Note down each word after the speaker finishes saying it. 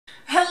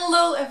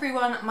Hello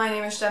everyone, my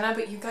name is Jenna,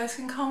 but you guys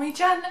can call me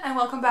Jen, and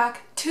welcome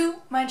back to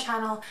my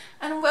channel,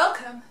 and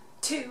welcome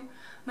to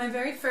my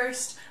very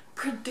first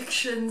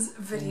predictions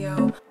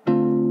video.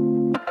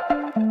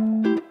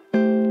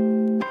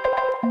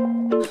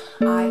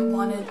 I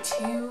wanted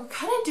to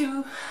kind of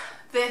do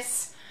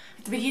this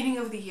at the beginning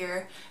of the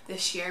year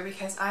this year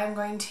because I'm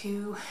going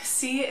to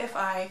see if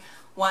I,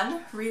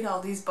 one, read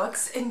all these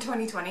books in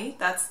 2020,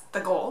 that's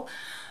the goal,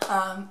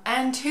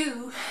 and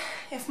two,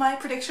 if my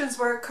predictions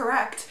were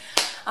correct.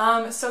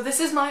 So this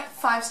is my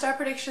 5-star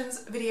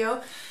predictions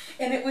video,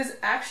 and it was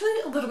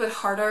actually a little bit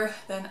harder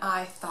than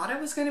I thought it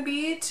was going to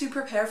be to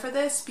prepare for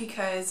this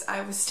because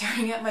I was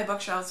staring at my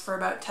bookshelves for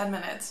about 10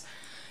 minutes,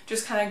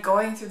 just kind of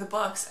going through the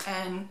books,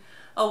 and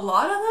a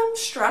lot of them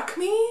struck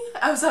me.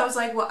 I was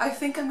like, well, I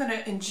think I'm going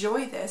to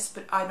enjoy this,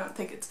 but I don't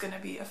think it's going to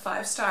be a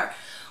 5-star,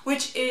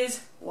 which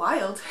is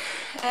wild,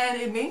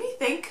 and it made me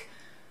think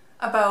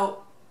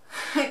about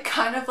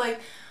kind of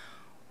like,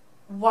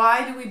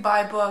 why do we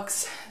buy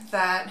books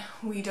that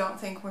we don't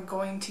think we're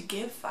going to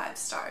give 5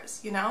 stars,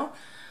 you know?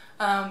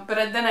 But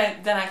then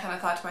I kind of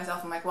thought to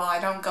myself, I'm like, well,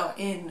 I don't go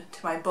into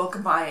my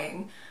book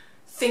buying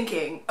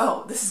thinking,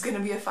 oh, this is going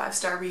to be a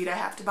 5-star read, I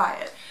have to buy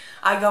it.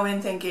 I go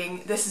in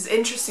thinking, this is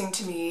interesting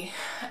to me,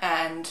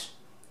 and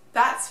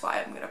that's why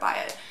I'm going to buy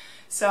it.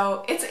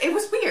 So it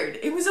was weird.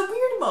 It was a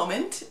weird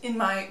moment in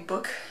my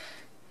book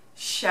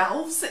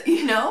shelves,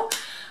 you know?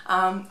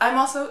 I'm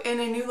also in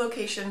a new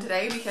location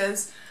today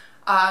because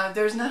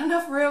there's not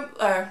enough room,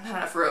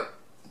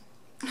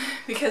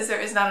 because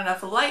there is not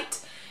enough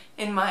light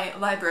in my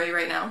library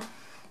right now,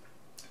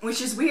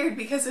 which is weird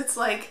because it's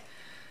like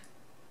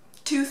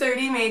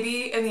 2:30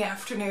 maybe in the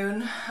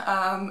afternoon,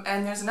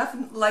 and there's enough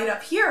light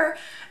up here,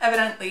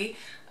 evidently.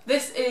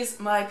 This is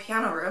my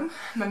piano room,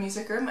 my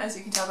music room, as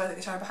you can tell by the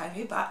guitar behind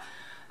me, but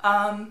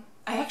I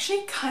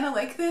actually kind of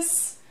like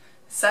this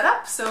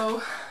setup,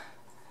 so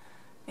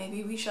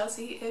maybe we shall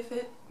see if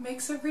it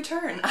makes a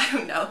return. I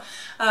don't know.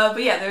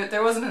 But yeah,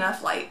 there wasn't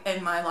enough light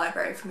in my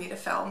library for me to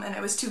film, and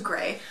it was too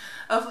gray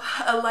of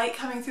a light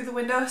coming through the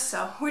window,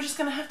 so we're just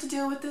gonna have to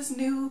deal with this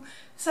new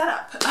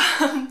setup.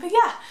 But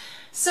yeah,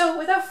 so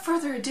without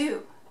further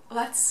ado,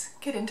 let's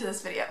get into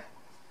this video.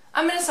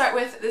 I'm gonna start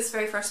with this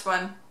very first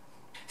one,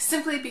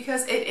 simply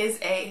because it is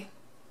a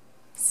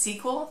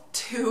sequel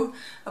to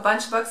a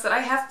bunch of books that I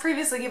have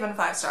previously given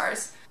 5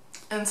 stars.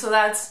 And so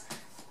that's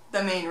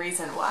the main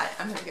reason why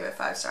I'm going to give it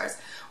 5 stars,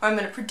 or I'm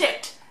going to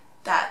predict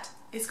that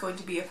it's going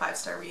to be a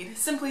 5-star read,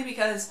 simply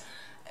because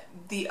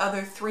the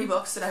other 3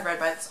 books that I've read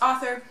by this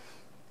author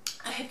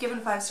I had given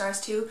 5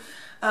 stars to,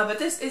 but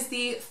this is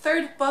the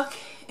 3rd book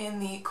in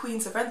the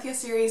Queens of Renthia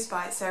series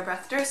by Sarah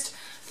Beth Durst.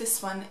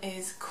 This one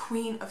is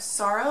Queen of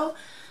Sorrow,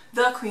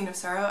 The Queen of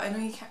Sorrow. I know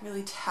you can't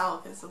really tell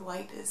because the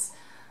light is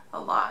a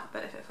lot,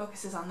 but if it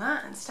focuses on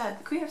that instead,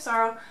 The Queen of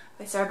Sorrow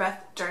by Sarah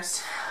Beth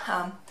Durst.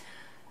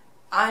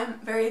 I'm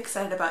very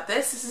excited about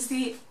this. This is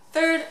the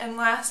 3rd and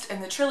last in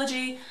the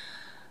trilogy,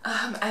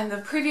 and the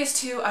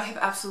previous 2 I have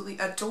absolutely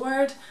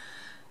adored,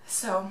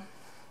 so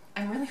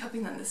I'm really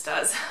hoping that this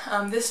does.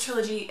 This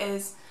trilogy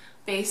is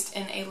based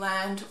in a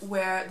land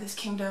where this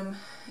kingdom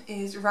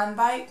is run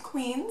by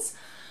queens,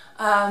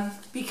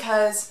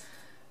 because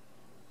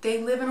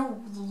they live in a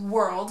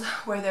world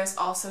where there's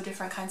also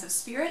different kinds of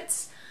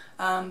spirits.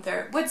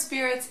 There are wood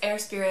spirits, air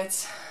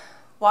spirits,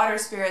 water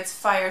spirits,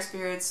 fire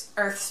spirits,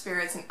 earth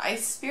spirits, and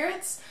ice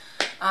spirits.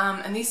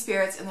 And these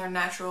spirits in their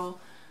natural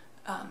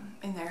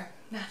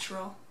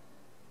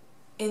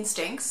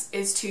instincts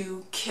is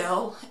to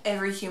kill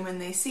every human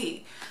they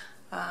see.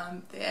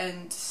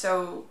 And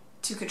so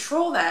to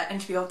control that and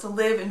to be able to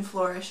live and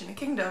flourish in a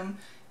kingdom,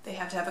 they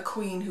have to have a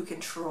queen who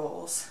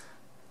controls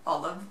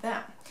all of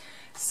them.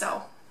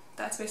 So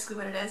that's basically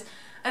what it is.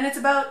 And it's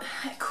about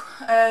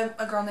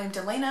a girl named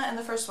Delena in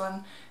the first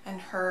one and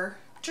her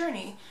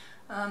journey.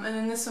 And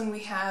in this one we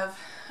have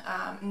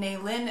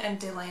Naelyn and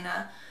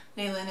Delena.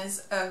 Naelyn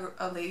is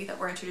a lady that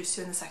we're introduced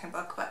to in the 2nd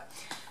book, but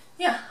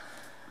yeah,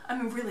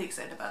 I'm really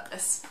excited about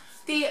this.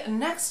 The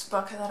next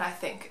book that I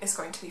think is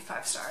going to be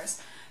 5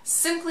 stars,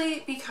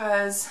 simply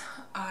because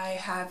I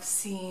have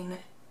seen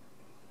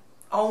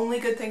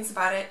only good things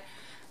about it,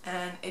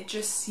 and it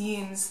just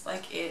seems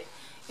like it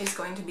is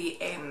going to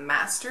be a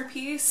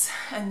masterpiece,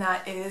 and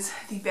that is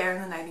The Bear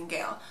and the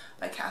Nightingale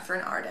by Katherine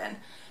Arden.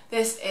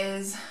 This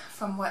is,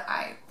 from what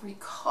I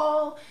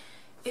recall,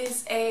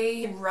 is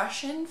a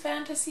Russian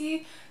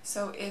fantasy,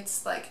 so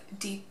it's like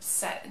deep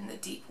set in the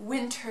deep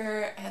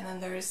winter, and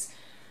then there's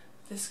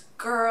this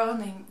girl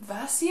named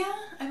Vasya,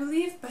 I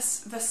believe,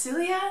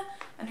 Vasilia,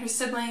 and her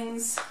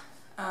siblings,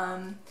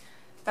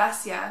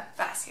 Vasya,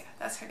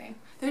 that's her name.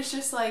 There's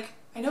just like,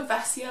 I know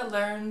Vasya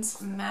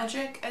learns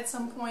magic at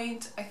some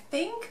point, I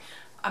think.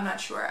 I'm not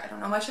sure, I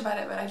don't know much about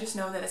it, but I just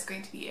know that it's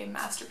going to be a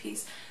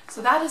masterpiece.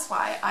 So that is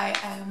why I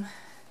am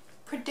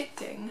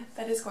predicting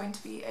that is going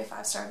to be a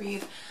 5-star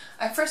read.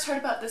 I first heard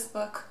about this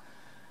book,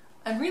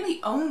 and really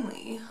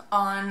only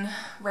on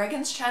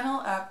Reagan's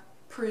channel,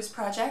 Peruse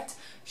Project.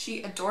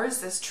 She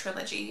adores this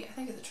trilogy, I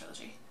think it's a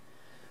trilogy,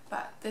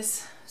 but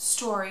this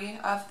story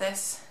of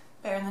this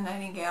Bear and the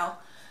Nightingale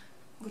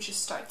which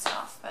just starts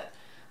off, but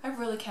I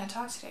really can't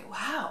talk today.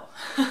 Wow.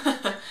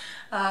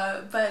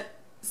 But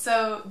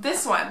so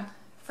this one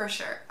for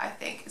sure I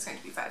think is going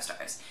to be 5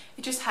 stars.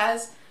 It just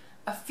has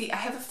I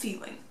have a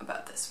feeling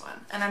about this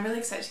one, and I'm really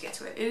excited to get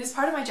to it. It is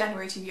part of my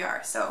January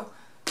TBR, so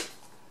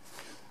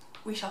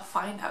we shall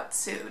find out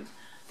soon.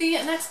 The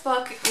next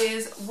book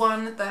is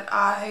one that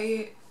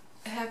I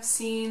have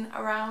seen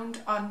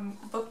around on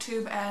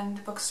BookTube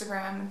and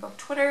Bookstagram and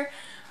BookTwitter,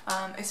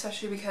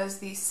 especially because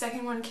the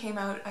second one came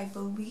out, I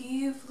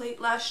believe,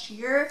 late last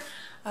year,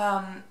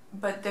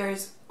 but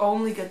there's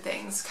only good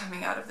things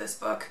coming out of this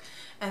book,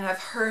 and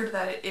I've heard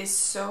that it is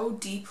so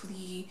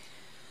deeply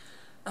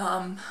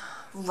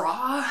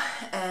raw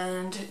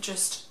and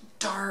just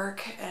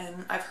dark,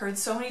 and I've heard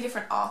so many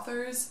different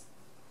authors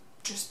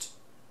just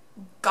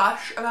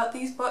gush about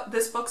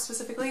this book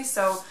specifically,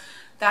 so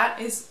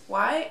that is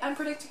why I'm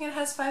predicting it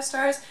has 5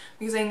 stars,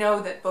 because I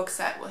know that books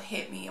that will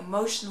hit me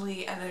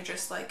emotionally and they're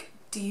just like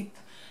deep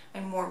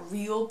and more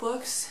real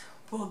books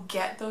will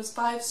get those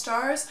 5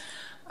 stars,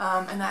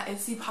 and that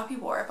is The Poppy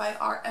War by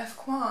R.F.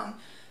 Kuang.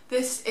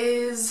 This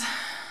is...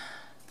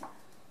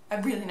 I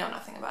really know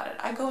nothing about it.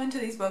 I go into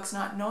these books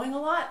not knowing a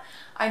lot.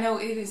 I know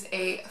it is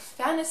a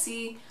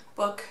fantasy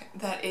book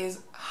that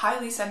is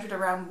highly centered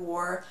around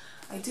war.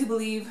 I do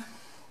believe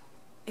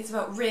it's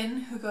about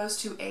Rin, who goes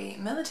to a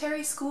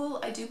military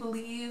school, I do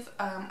believe.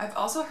 I've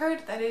also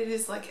heard that it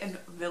is like a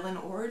villain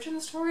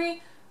origin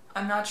story.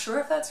 I'm not sure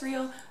if that's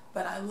real,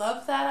 but I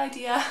love that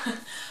idea.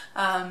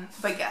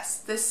 But yes,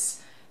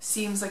 this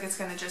seems like it's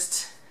gonna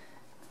just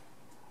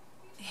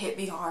hit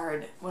me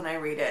hard when I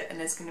read it, and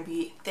it's going to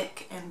be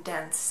thick and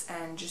dense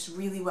and just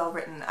really well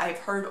written. I've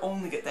heard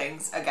only good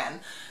things again,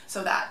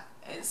 so that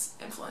is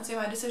influencing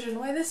my decision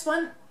why this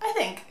one, I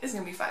think, is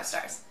going to be 5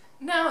 stars.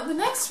 Now, the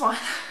next one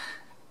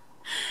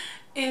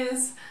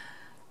is,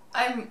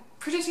 I'm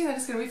predicting that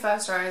it's going to be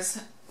 5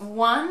 stars.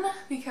 One,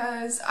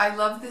 because I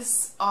love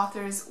this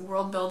author's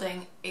world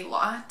building a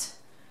lot,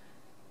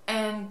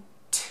 and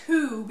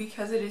 2,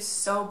 because it is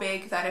so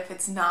big that if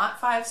it's not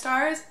 5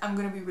 stars, I'm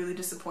going to be really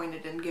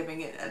disappointed in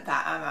giving it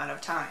that amount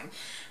of time.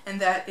 And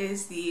that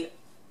is The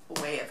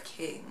Way of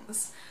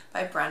Kings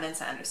by Brandon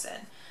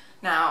Sanderson.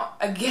 Now,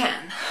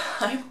 again,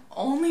 I've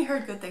only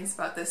heard good things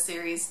about this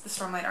series, The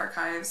Stormlight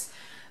Archives,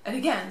 and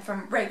again,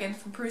 from Reagan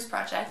from Peruse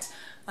Project,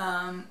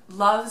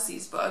 loves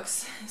these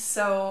books,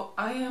 so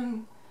I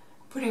am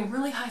putting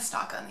really high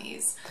stock on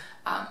these.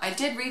 I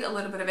did read a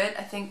little bit of it,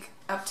 I think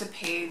up to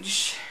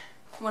page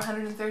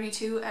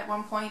 132 at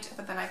one point,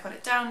 but then I put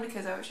it down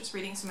because I was just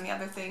reading so many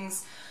other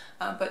things.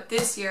 But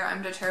this year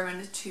I'm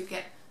determined to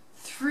get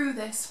through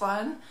this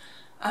one,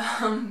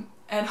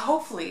 and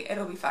hopefully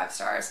it'll be 5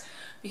 stars,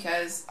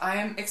 because I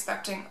am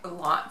expecting a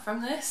lot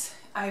from this.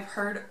 I've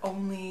heard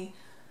only,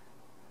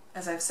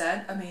 as I've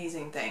said,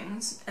 amazing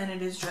things, and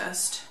it is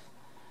just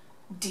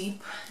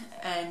deep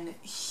and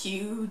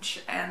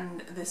huge,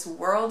 and this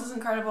world is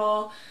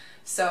incredible,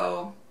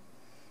 so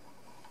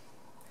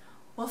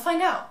we'll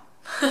find out.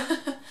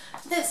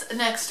 This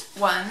next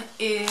one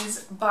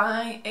is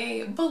by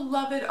a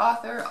beloved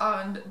author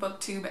on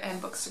BookTube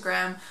and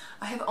Bookstagram.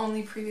 I have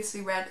only previously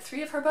read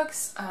 3 of her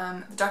books,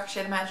 The Darker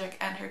Shade of Magic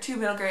and her 2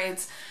 middle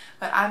grades,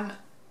 but I'm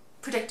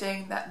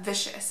predicting that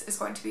Vicious is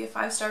going to be a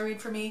 5-star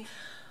read for me.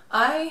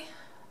 I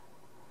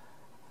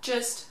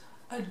just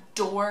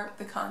adore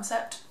the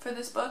concept for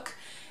this book.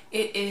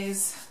 It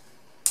is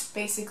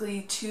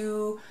basically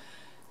 2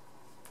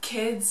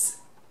 kids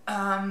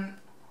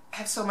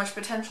have so much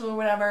potential or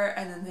whatever,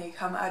 and then they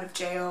come out of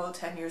jail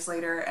 10 years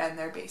later and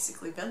they're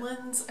basically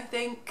villains, I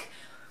think.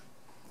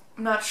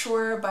 I'm not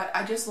sure, but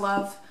I just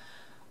love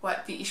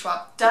what V.E.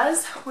 Schwab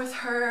does with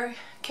her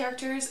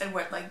characters and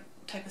what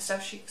type of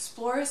stuff she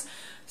explores,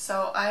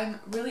 so I'm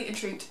really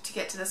intrigued to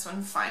get to this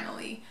one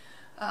finally.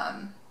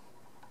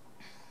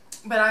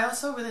 But I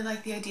also really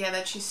like the idea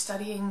that she's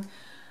studying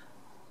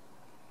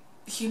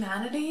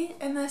humanity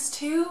in this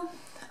too.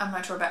 I'm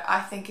not sure, but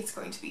I think it's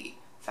going to be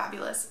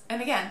fabulous.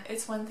 And again,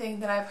 it's one thing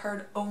that I've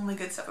heard only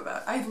good stuff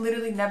about. I've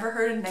literally never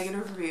heard a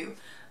negative review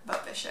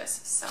about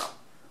Vicious, so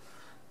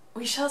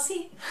we shall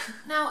see.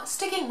 Now,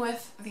 sticking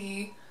with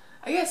I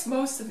guess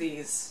most of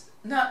these,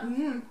 not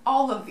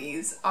all of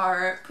these,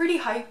 are pretty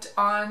hyped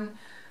on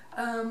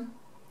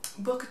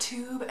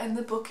BookTube and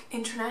the book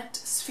internet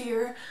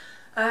sphere,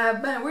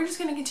 but we're just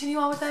going to continue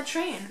on with that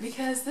train,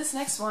 because this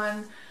next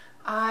one,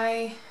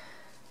 I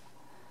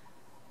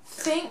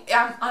think,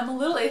 I'm a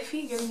little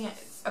iffy giving it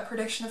a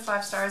prediction of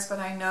 5 stars, but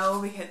I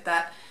know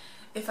that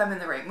if I'm in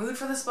the right mood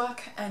for this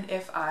book, and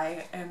if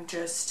I am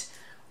just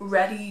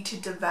ready to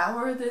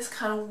devour this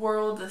kind of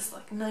world, this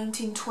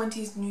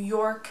 1920s New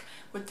York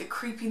with the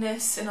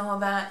creepiness and all of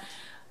that,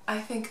 I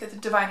think that The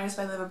Diviners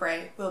by Liva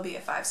Bray will be a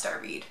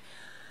 5-star read.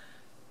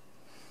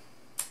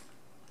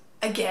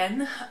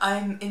 Again,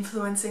 I'm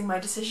influencing my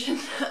decision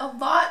a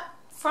lot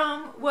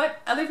from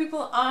what other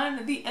people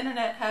on the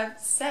internet have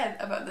said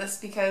about this,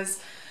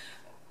 because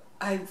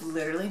I've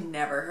literally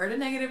never heard a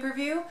negative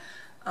review.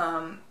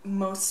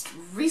 Most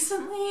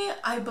recently,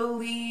 I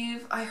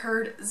believe I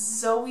heard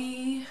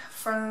Zoe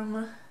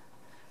from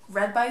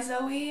Read by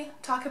Zoe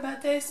talk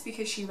about this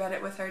because she read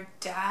it with her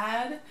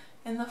dad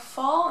in the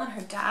fall and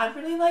her dad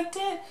really liked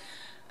it.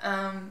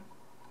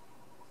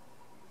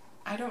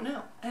 I don't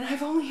know, and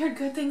I've only heard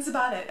good things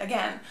about it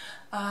again,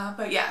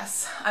 but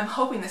yes, I'm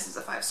hoping this is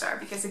a 5-star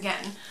because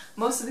again,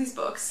 most of these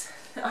books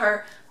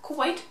are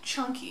quite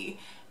chunky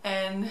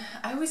and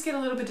I always get a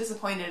little bit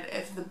disappointed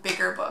if the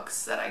bigger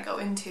books that I go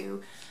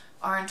into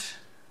aren't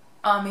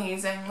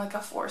amazing, like a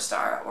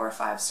 4-star or a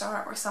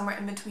 5-star or somewhere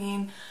in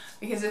between,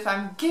 because if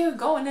I'm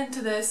going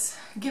into this,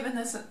 given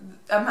this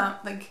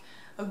amount, like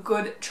a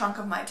good chunk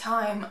of my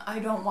time, I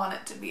don't want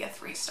it to be a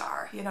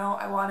 3-star, you know?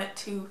 I want it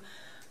to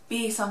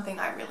be something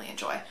I really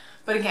enjoy.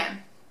 But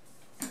again,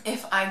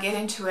 if I get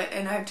into it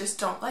and I just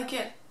don't like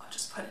it, I'll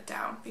just put it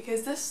down,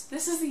 because this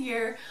is the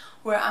year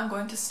where I'm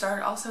going to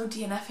start also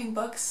DNFing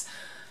books,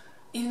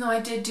 even though I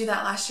did do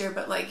that last year,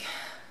 but like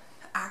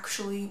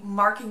actually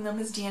marking them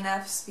as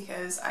DNFs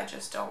because I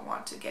just don't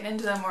want to get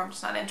into them, or I'm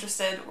just not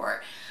interested,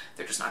 or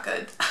they're just not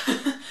good.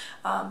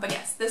 But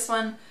yes, this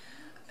one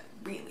I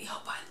really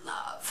hope I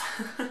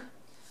love.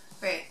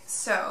 Right,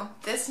 so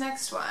this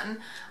next one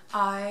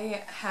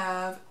I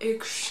have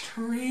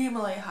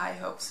extremely high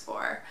hopes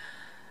for,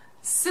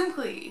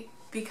 simply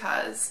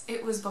because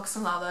it was Books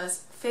and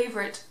Lala's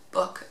favorite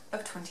book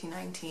of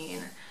 2019,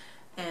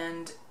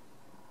 and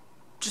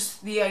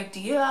just the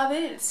idea of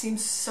it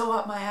seems so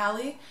up my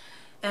alley.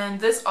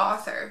 And this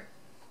author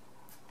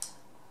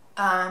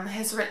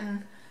has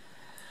written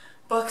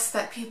books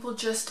that people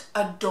just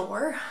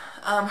adore.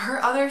 Her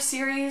other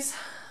series,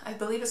 I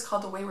believe, is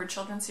called the Wayward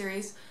Children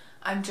series.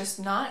 I'm just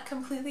not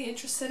completely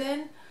interested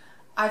in.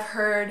 I've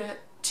heard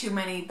too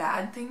many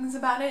bad things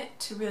about it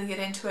to really get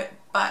into it,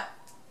 but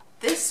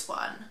this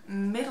one,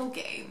 Middle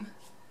Game,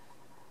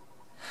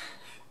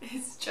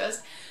 is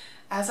just,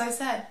 as I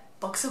said,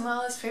 Books and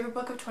Lala's favorite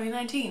book of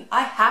 2019.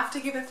 I have to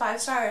give it 5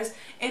 stars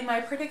in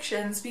my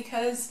predictions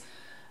because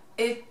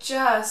it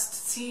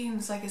just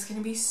seems like it's going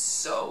to be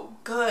so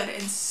good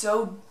and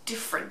so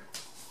different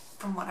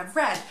from what I've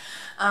read.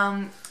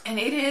 And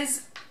it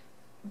is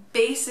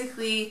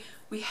basically,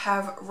 we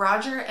have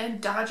Roger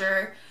and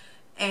Dodger,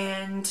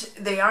 and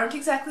they aren't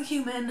exactly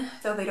human,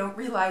 though they don't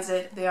realize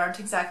it. They aren't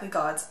exactly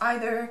gods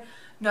either.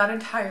 Not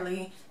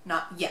entirely,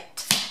 not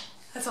yet.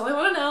 That's all I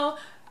want to know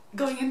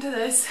going into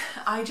this.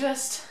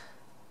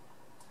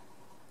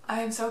 I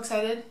am so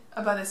excited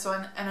about this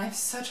one, and I have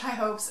such high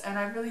hopes, and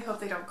I really hope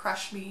they don't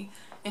crush me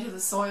into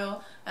the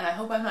soil, and I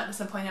hope I'm not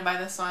disappointed by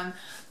this one.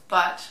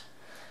 But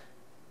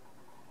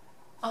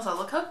also,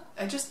 look how,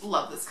 I just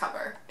love this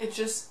cover. It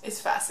just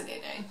is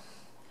fascinating.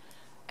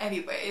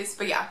 Anyways,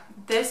 but yeah,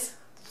 this,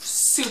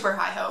 super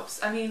high hopes.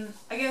 I mean,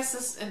 I guess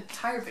this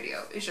entire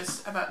video is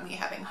just about me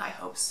having high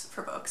hopes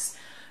for books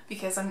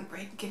because I'm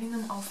giving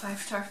them all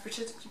 5-star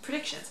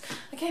predictions.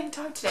 I can't even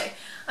talk today.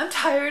 I'm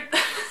tired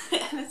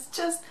and it's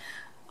just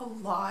a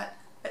lot.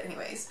 But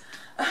anyways,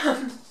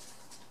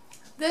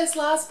 this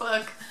last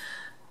book,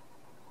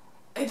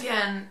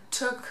 again,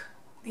 took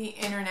the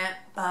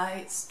internet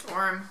by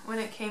storm when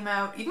it came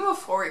out. Even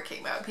before it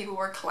came out, people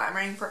were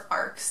clamoring for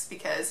ARCs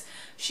because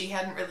she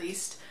hadn't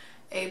released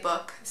a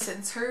book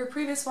since her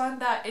previous one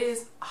that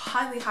is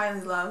highly,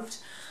 highly loved.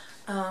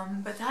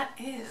 But that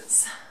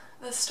is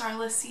The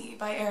Starless Sea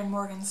by Erin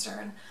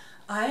Morgenstern.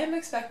 I am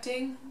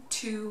expecting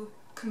to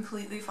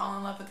completely fall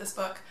in love with this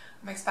book.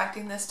 I'm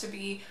expecting this to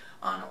be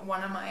on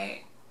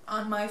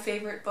my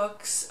favorite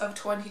books of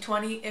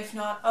 2020, if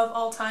not of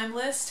all time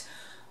list,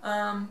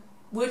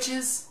 which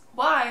is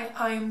why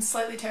I'm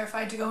slightly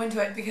terrified to go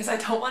into it because I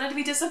don't want it to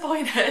be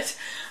disappointed.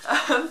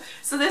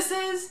 So this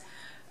is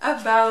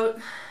about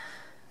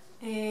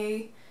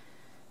a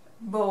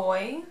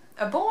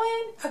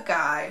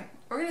guy.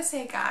 We're gonna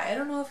say a guy. I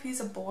don't know if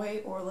he's a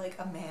boy or like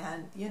a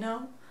man, you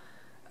know?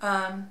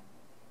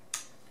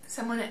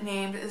 Someone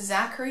named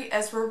Zachary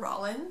Ezra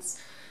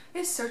Rollins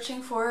is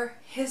searching for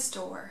his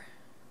door,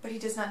 but he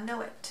does not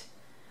know it.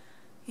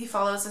 He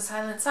follows a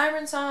silent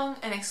siren song,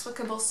 an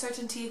inexplicable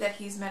certainty that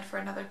he's meant for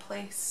another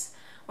place.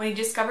 When he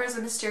discovers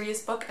a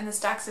mysterious book in the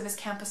stacks of his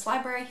campus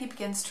library, he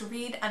begins to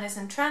read and is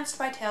entranced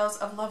by tales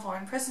of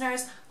lovelorn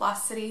prisoners,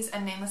 lost cities,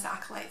 and nameless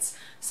acolytes.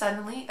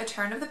 Suddenly, a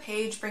turn of the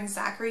page brings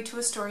Zachary to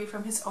a story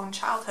from his own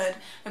childhood,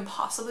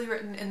 impossibly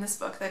written in this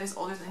book that is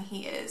older than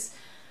he is.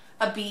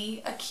 A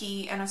bee, a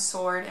key, and a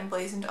sword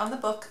emblazoned on the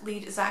book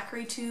lead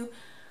Zachary to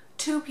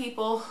 2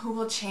 people who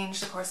will change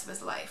the course of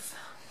his life.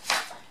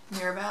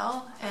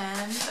 Mirabelle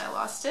and, I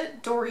lost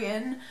it,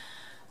 Dorian.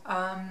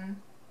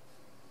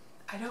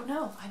 I don't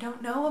know. I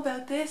don't know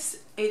about this.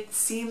 It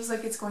seems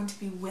like it's going to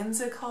be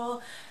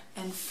whimsical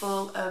and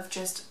full of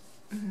just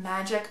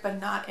magic, but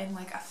not in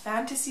like a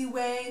fantasy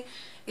way.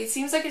 It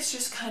seems like it's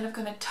just kind of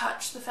going to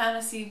touch the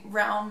fantasy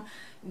realm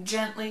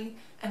gently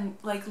and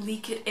like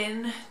leak it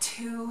in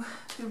to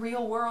the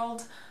real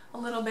world a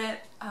little bit.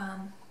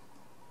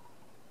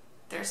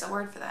 There's a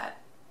word for that.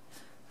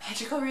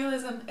 Magical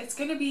realism. It's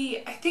going to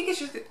be, I think it's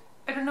just,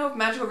 I don't know if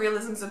magical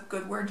realism is a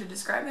good word to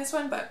describe this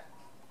one, but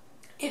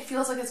it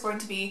feels like it's going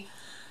to be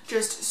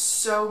just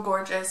so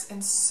gorgeous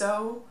and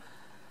so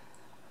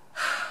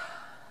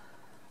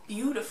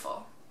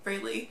beautiful,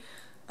 really,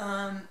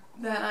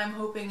 that I'm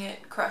hoping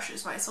it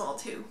crushes my soul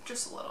too,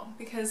 just a little,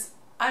 because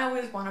I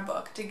always want a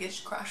book to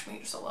just crush me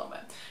just a little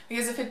bit.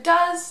 Because if it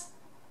does,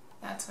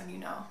 that's when you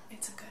know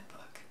it's a good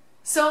book.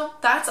 So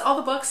that's all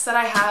the books that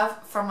I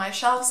have from my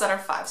shelves that are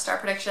 5-star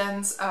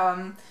predictions.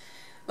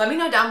 Let me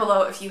know down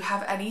below if you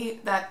have any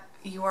that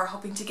you are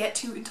hoping to get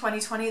to in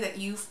 2020 that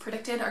you've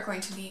predicted are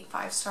going to be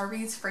 5-star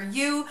reads for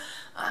you.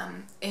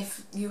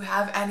 If you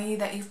have any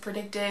that you've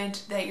predicted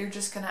that you're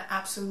just gonna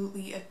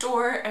absolutely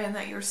adore and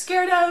that you're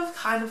scared of,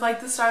 kind of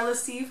like the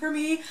Starless Sea for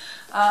me,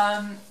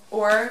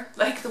 or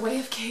like The Way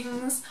of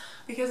Kings,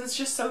 because it's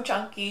just so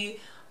chunky.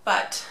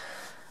 But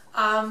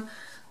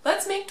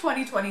let's make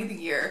 2020 the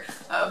year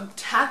of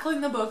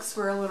tackling the books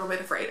we're a little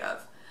bit afraid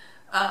of,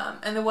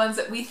 and the ones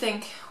that we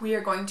think we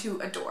are going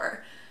to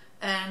adore.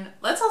 And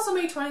let's also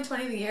make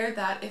 2020 the year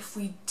that if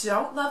we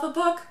don't love a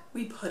book,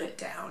 we put it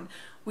down.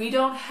 We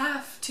don't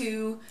have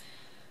to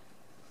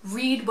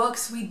read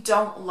books we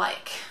don't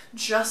like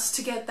just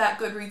to get that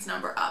Goodreads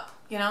number up,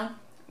 you know?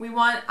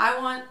 I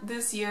want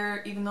this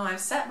year, even though I've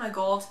set my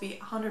goal to be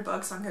 100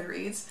 books on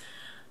Goodreads,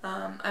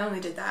 I only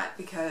did that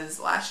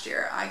because last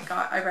year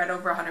I read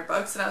over 100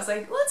 books and I was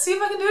like, let's see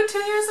if I can do it 2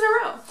 years in a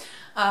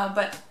row.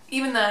 But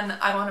even then,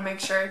 I want to make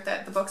sure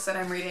that the books that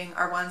I'm reading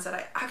are ones that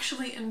I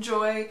actually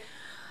enjoy.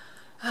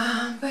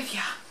 But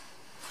yeah,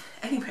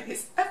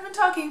 anyways, I've been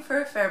talking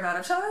for a fair amount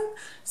of time,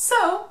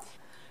 so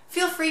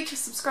feel free to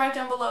subscribe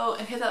down below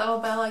and hit that little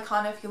bell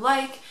icon if you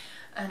like,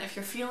 and if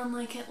you're feeling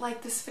like it,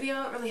 like this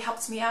video, it really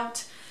helps me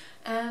out,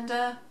 and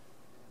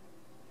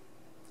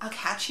I'll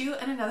catch you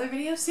in another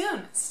video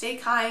soon. Stay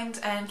kind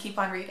and keep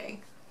on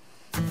reading.